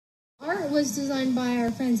was designed by our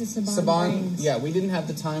friends at Saban. Saban, yeah, we didn't have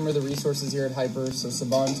the time or the resources here at Hyper, so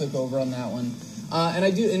Saban took over on that one.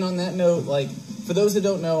 And on that note, like, for those that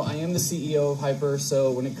don't know, I am the CEO of Hyper,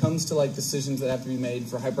 so when it comes to, like, decisions that have to be made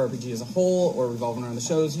for Hyper RPG as a whole or revolving around the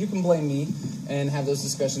shows, you can blame me and have those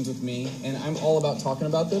discussions with me, and I'm all about talking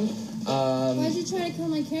about them. Why'd you try to kill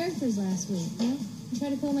my characters last week, huh? You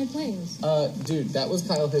tried to kill my players. Dude, that was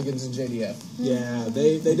Kyle Higgins and JDF. Yeah,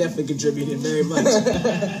 they definitely contributed very much.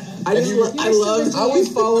 I was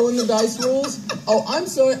following the dice rules. Oh, I'm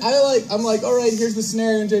sorry. I'm like, all right, here's the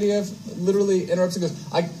scenario, and JDF literally interrupts and goes,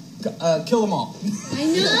 kill them all. I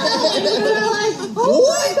know.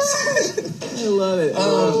 What? I love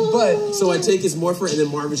it. So I take his morpher, and then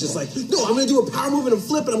Marvin's just like, no, I'm going to do a power move and a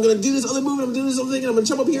flip, and I'm going to do this other move, and I'm doing this other thing, and I'm going to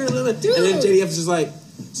jump up here, and then JDF's just like,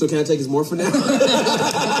 so can I take his morpher now?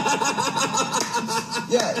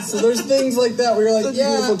 Yeah, so there's things like that where you're like,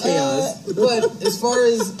 beautiful chaos. But as far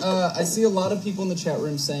as, I see a lot of people in the chat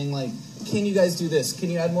room saying, like, can you guys do this?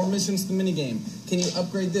 Can you add more missions to the minigame? Can you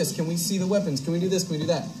upgrade this? Can we see the weapons? Can we do this? Can we do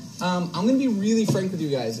that? I'm going to be really frank with you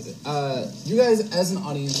guys. You guys, as an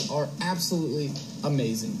audience, are absolutely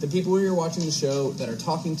amazing. The people who are watching the show, that are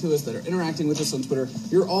talking to us, that are interacting with us on Twitter,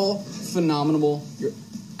 you're all phenomenal. You're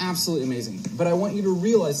absolutely amazing. But I want you to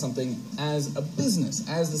realize something as a business,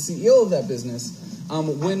 as the CEO of that business.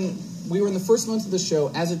 When we were in the first month of the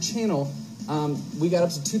show, as a channel, we got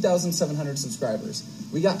up to 2,700 subscribers.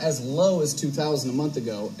 We got as low as 2,000 a month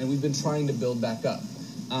ago, and we've been trying to build back up.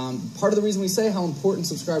 Part of the reason we say how important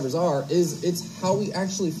subscribers are is it's how we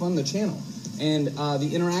actually fund the channel. And the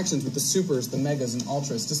interactions with the supers, the megas, and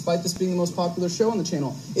ultras, despite this being the most popular show on the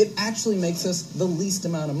channel, it actually makes us the least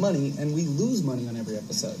amount of money, and we lose money on every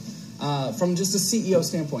episode. From just a CEO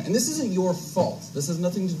standpoint. And this isn't your fault. This has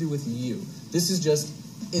nothing to do with you. This is just,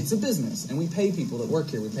 it's a business, and we pay people that work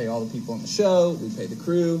here. We pay all the people on the show, we pay the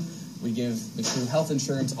crew, we give the crew health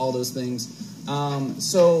insurance, all those things.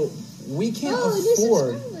 So we can't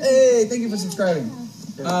afford... Hey, thank you for subscribing.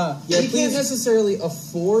 We can't necessarily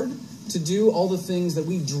afford to do all the things that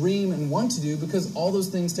we dream and want to do because all those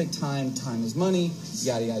things take time. Time is money,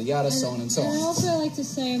 yada, yada, yada, so on and so on. And also I like to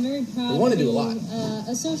say I'm very proud to do a lot.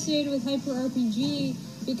 Associated with Hyper RPG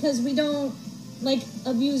because we don't, like,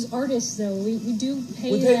 abuse artists, though. We do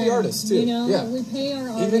pay We pay the artists, too. You know? Yeah. We pay our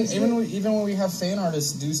artists. Even when we have fan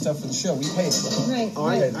artists do stuff for the show, we pay them. Right. Oh,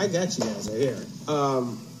 I got you guys right here.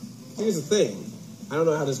 Here's the thing. I don't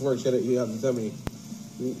know how this works. You have to tell me.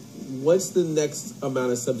 What's the next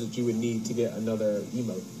amount of subs that you would need to get another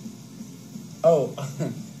emote? Oh,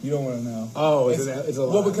 you don't want to know. Oh, it's a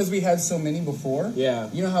lot. Well, because we had so many before. Yeah.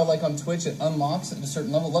 You know how, like, on Twitch, it unlocks at a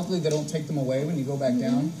certain level. Luckily, they don't take them away when you go back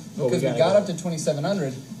down. Because we got up to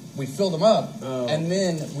 2,700, we filled them up, and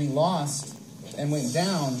then we lost and went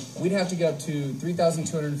down. We'd have to get up to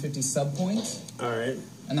 3,250 sub points. All right.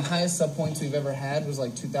 And the highest sub points we've ever had was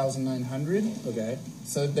like 2,900. Okay.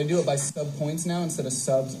 So they do it by sub points now instead of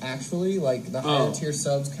subs actually. Like the higher tier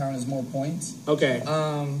subs count as more points. Okay.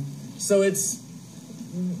 So it's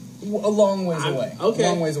a long ways away. Okay.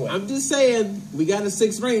 Long ways away. I'm just saying, we got a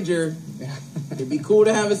 6 Ranger. It'd be cool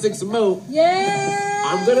to have a 6 emote. Yeah.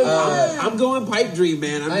 I'm going pipe dream,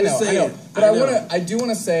 man. I'm just saying. I know. But I do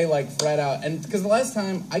want to say, like, flat out, and because the last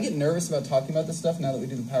time I get nervous about talking about this stuff now that we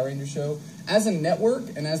do the Power Ranger show. As a network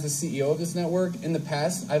and as the CEO of this network, in the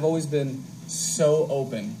past, I've always been so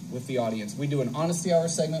open with the audience. We do an honesty hour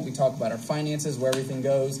segment. We talk about our finances, where everything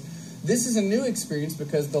goes. This is a new experience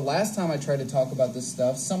because the last time I tried to talk about this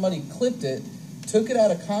stuff, somebody clipped it, took it out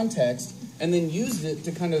of context, and then used it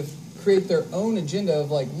to kind of create their own agenda of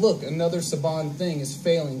like, look, another Saban thing is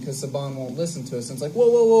failing because Saban won't listen to us. And it's like, whoa,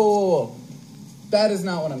 whoa, whoa, whoa, whoa. That is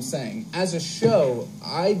not what I'm saying. As a show,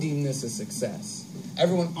 I deem this a success.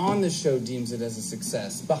 Everyone on this show deems it as a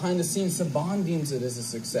success. Behind the scenes, Saban deems it as a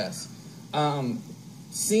success.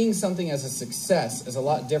 Seeing something as a success is a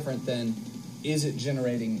lot different than is it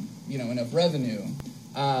generating, enough revenue.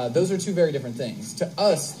 Those are two very different things. To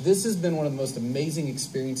us, this has been one of the most amazing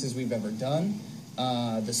experiences we've ever done.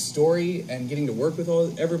 The story and getting to work with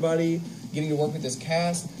everybody, getting to work with this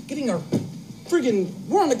cast, getting our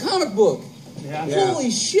we're on the comic book. Yeah.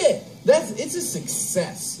 Holy shit. It's a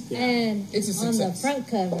success. Yeah. And it's a success. On the front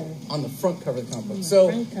cover. On the front cover of the comic book. So,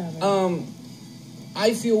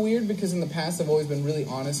 I feel weird because in the past I've always been really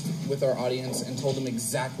honest with our audience and told them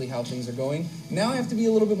exactly how things are going. Now I have to be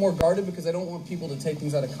a little bit more guarded because I don't want people to take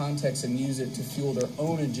things out of context and use it to fuel their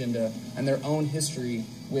own agenda and their own history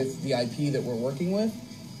with the IP that we're working with.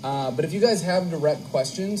 But if you guys have direct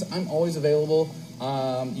questions, I'm always available.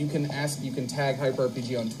 You can tag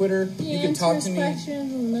HyperRPG on Twitter. He you can talk to me.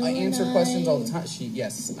 I answer questions all the time.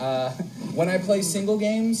 Yes. When I play single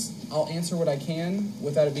games, I'll answer what I can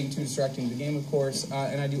without it being too distracting to the game, of course.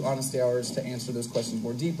 And I do honesty hours to answer those questions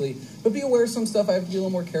more deeply. But be aware of some stuff I have to be a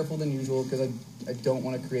little more careful than usual because I don't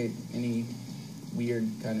want to create any weird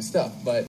kind of stuff. But